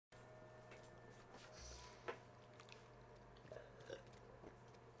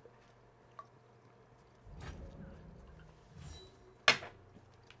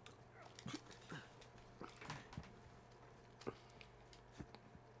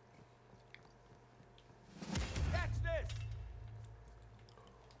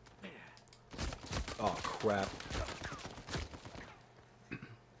crap. You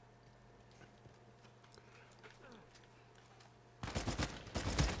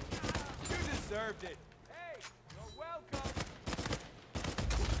deserved it. Hey, you're welcome.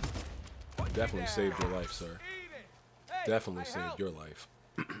 Definitely saved your life, sir. Eat it. Hey, Definitely I saved helped. your life.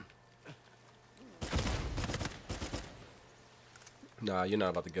 Nah, you're not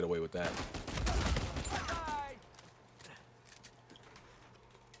about to get away with that. Bye.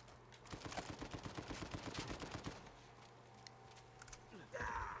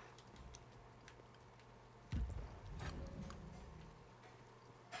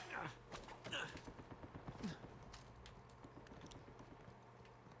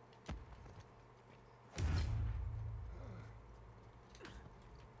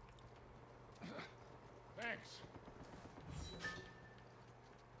 Thanks.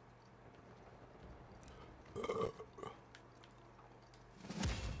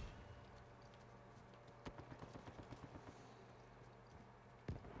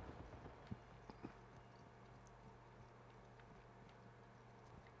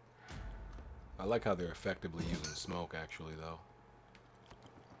 I like how they're effectively using smoke, actually, though.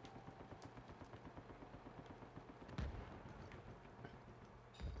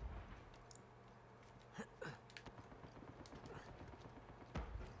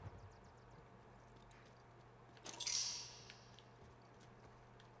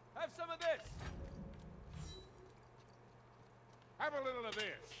 Have some of this. Have a little of this.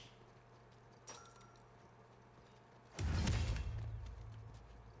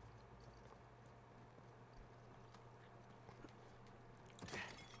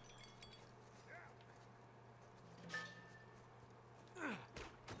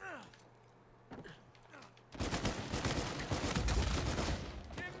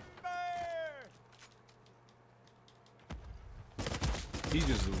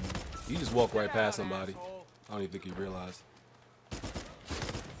 He just walked right Get past out, somebody. asshole. I don't even think he realized.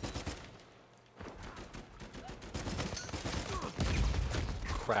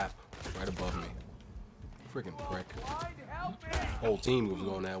 Crap. Right above me. Freaking prick. Blind, help me. Whole team was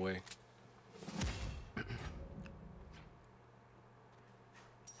going that way.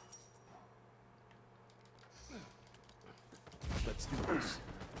 Let's do this.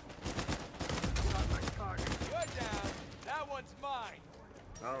 You're down. That one's mine.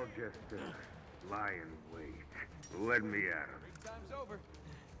 I'll just lie in wait. Let me at him. Time's over.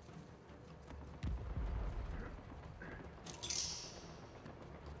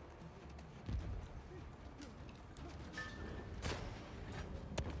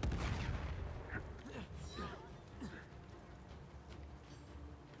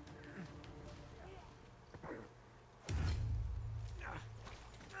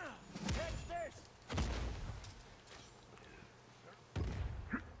 Catch this.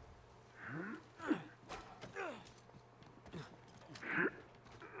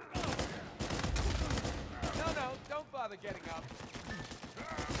 No, don't bother getting up.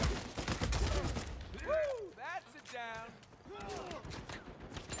 Woo! That's it down.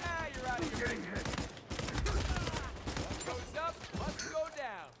 Ah, you're out of your misery. What goes up must go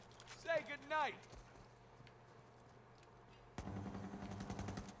down. Say goodnight.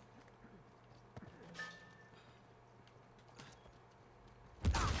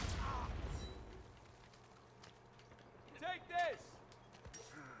 Take this.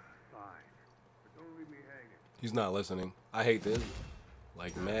 Fine. But don't leave me hanging. He's not listening. I hate this.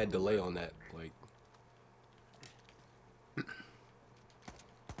 Like, mad delay on that. Like,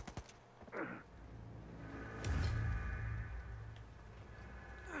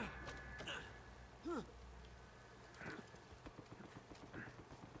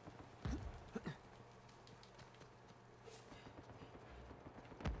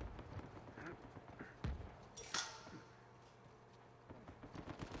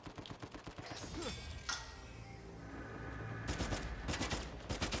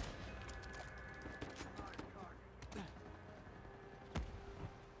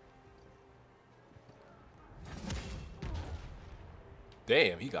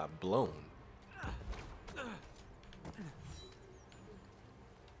 damn, he got blown.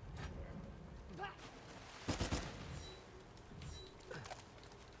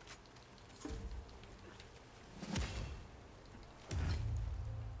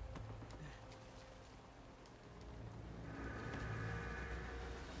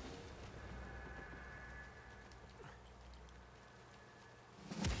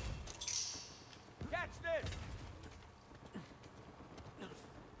 Catch this.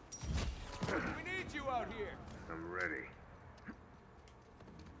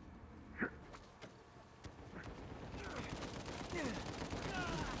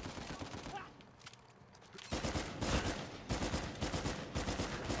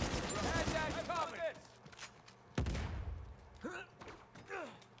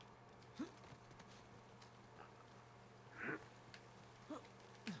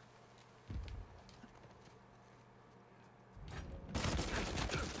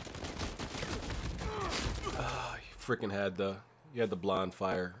 freaking had the blind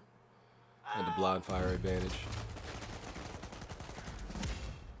fire. Had the blind fire advantage.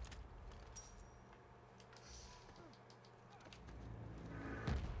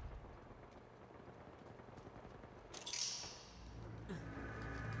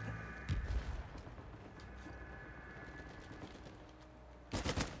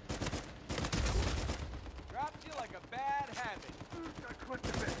 Dropped you like a bad habit. Quit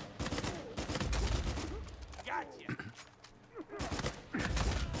the bit. Gotcha.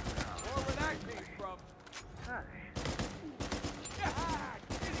 More where that came from. Hi. Yeah,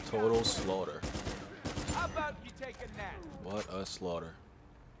 kitty Total got slaughter. away. How about you take a nap? What a slaughter.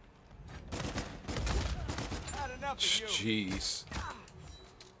 Not enough of you. Jeez.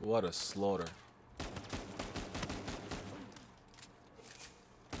 What a slaughter.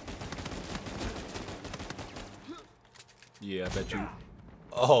 Yeah, I bet you.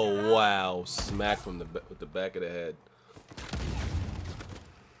 Oh wow! Smack from with the back of the head.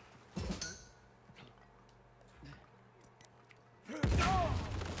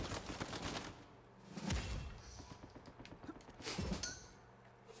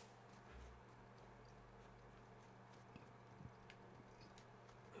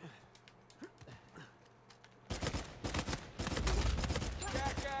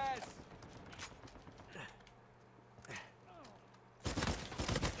 Jackass.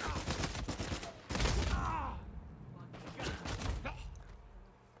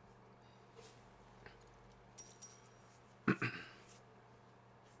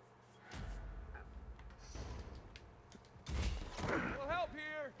 We'll help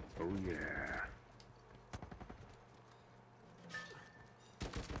here. Oh yeah.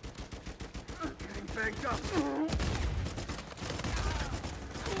 Getting banged up.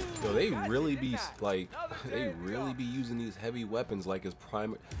 Yo, they really be like, they really be using these heavy weapons like as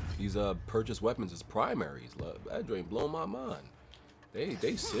these purchased weapons as primaries. That joint blow my mind.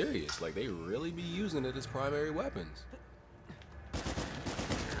 They serious, like they really be using it as primary weapons.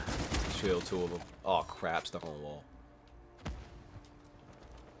 Chill, two of them. Oh crap, stuck on the wall.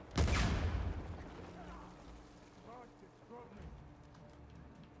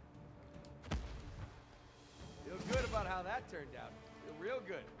 Feel good about how that turned out. Feel real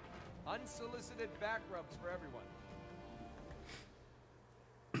good. Unsolicited back rubs for everyone.